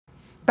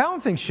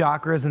Balancing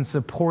chakras and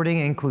supporting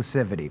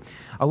inclusivity.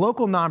 A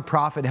local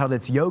nonprofit held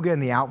its Yoga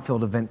in the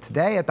Outfield event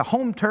today at the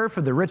home turf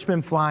of the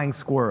Richmond Flying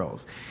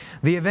Squirrels.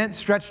 The event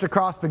stretched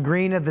across the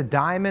green of the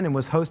diamond and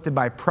was hosted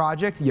by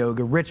Project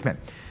Yoga Richmond.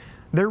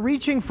 They're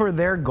reaching for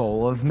their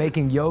goal of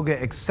making yoga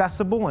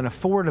accessible and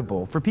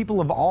affordable for people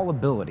of all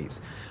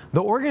abilities.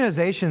 The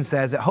organization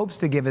says it hopes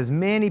to give as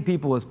many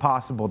people as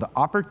possible the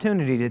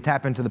opportunity to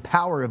tap into the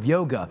power of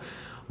yoga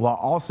while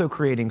also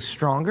creating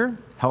stronger,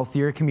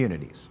 healthier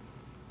communities.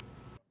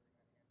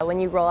 When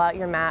you roll out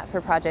your mat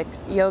for Project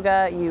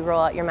Yoga, you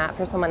roll out your mat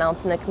for someone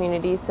else in the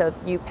community, so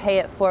you pay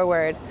it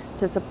forward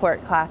to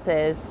support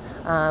classes.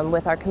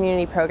 With our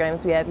community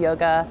programs, we have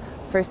yoga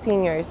for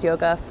seniors,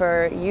 yoga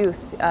for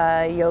youth,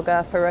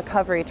 yoga for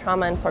recovery,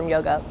 trauma-informed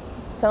yoga.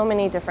 So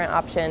many different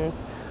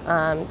options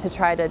to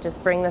try to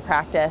just bring the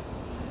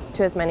practice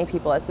to as many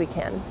people as we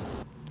can.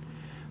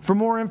 For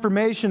more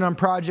information on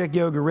Project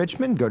Yoga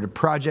Richmond, go to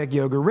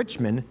projectyoga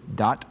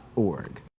richmond.org.